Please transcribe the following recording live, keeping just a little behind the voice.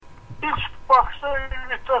İlk baxışda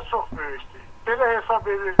ümidlər çox böyükdür. Belə hesab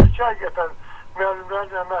edildi ki, həqiqətən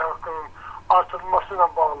müəllimlərin əmək haqqının artırılması ilə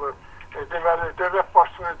bağlı deməli, dövlət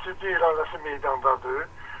başçısının ciddi iradəsi meydandadır.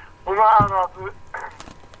 Buna ən adı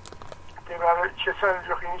deməli, keçən il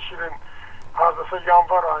yox, iniş ilin hardasa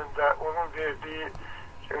yanvar ayında onun verdiyi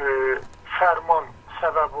fərman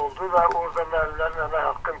səbəb oldu və orada müəllimlərin əmək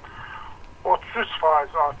haqqının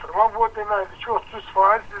 33% artırma. Bu deməkdir ki,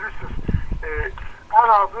 33% bilirsiniz, ən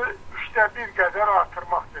azı 1/3 qədər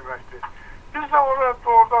artırmaq deməkdir. Biz də ona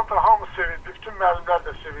doğrudan da hamı sevindi, bütün müəllimlər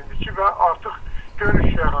də sevindi ki, və artıq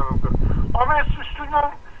görüş yaranıldı. Amma heç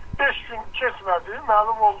üstündən 5 gün keçmədi,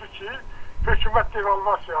 məlum oldu ki, hökumət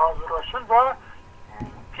devalvasiya hazırlaşır və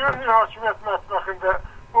görünür hakimiyyət mətbəxində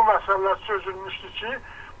bu məsələlər çözülmüşdü ki,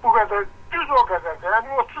 bu qədər, düz o qədər də, yəni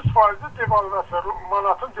 30% devalvasiya,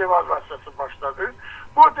 manatın devalvasiyası başladı.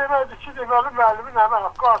 Bu deməkdir ki, deməli, müəllimin əmək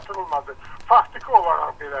haqqı artırılmadı. Faktiki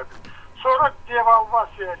olaraq belədir. Sonra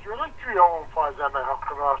devalvasiyaya görə güya 10% əmək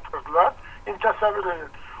haqqını artırdılar. Təsəvvür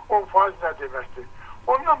edin, 10% nə deməkdir?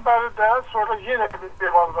 Ondan bəri də sonra yenə bir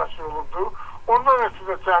devalvasiya olundu. Ondan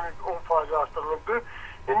ötürü də cəmi 10% artırıldı.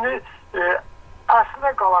 İndi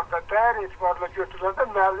əslinə qalanda dəyər etibarıyla götürüləndə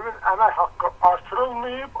müəllimin əmək haqqı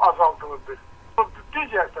artırılmayıb, azaldıldı.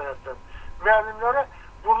 Digər tərəfdən müəllimlərə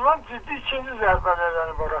bundan ciddi ikinci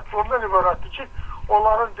zərbələrdən ibarətdir. Ondan ibarətdir ki,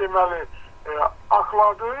 onların deməli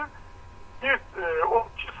haqları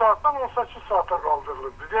 12 saatdan 18 saata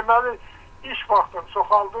qaldırılırdı. Deməli, iş vaxtını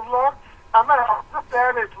çoxaldırlar, əmək haqqı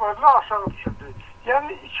dəyər etibarıyla aşağı düşürdü.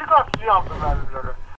 Yəni, 2 qat ziyandır müəllimlərə.